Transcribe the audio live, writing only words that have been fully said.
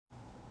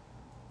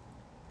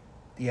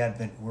The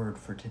Advent word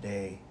for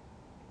today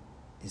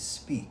is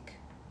speak.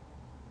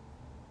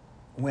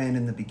 When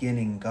in the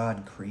beginning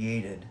God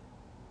created,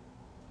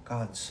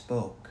 God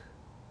spoke.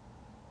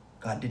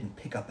 God didn't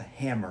pick up a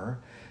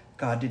hammer.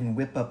 God didn't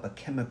whip up a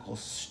chemical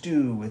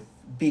stew with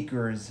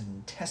beakers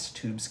and test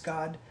tubes.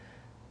 God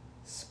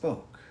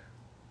spoke.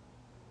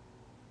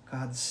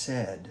 God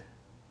said,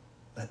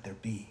 "Let there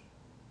be."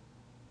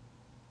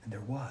 And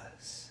there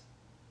was.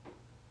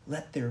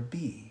 Let there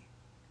be.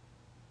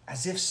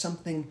 As if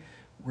something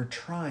were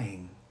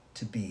trying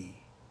to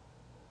be.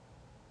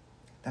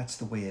 That's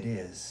the way it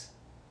is.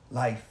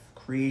 Life,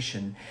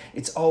 creation,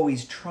 it's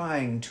always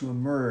trying to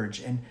emerge,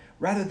 and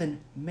rather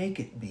than make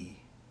it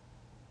be,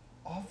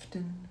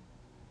 often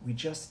we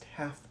just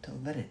have to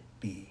let it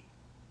be.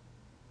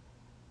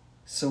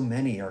 So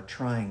many are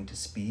trying to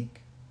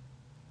speak,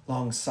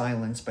 long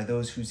silenced by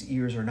those whose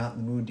ears are not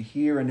in the mood to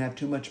hear and have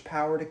too much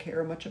power to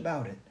care much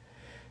about it.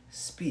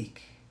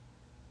 Speak,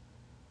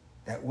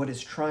 that what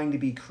is trying to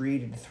be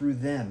created through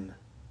them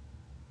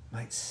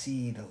might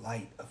see the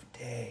light of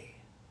day.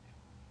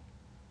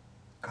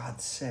 God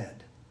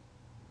said,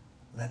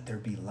 "Let there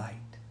be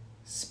light."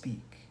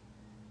 Speak.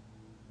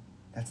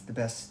 That's the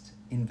best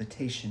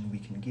invitation we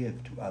can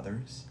give to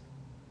others.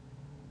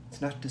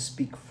 It's not to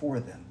speak for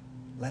them.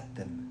 Let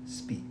them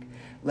speak.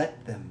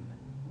 Let them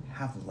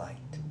have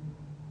light.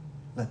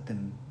 Let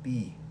them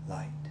be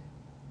light.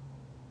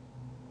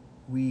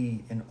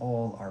 We, in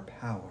all our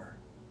power,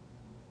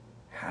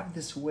 have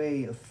this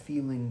way of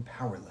feeling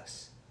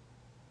powerless,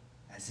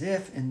 as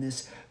if in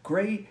this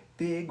great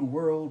big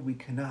world we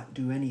cannot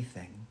do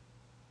anything.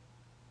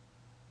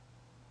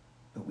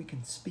 But we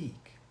can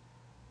speak.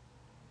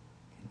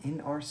 And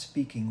in our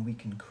speaking we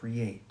can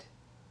create.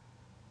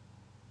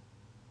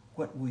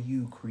 What will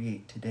you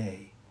create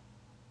today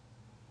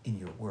in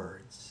your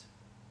words?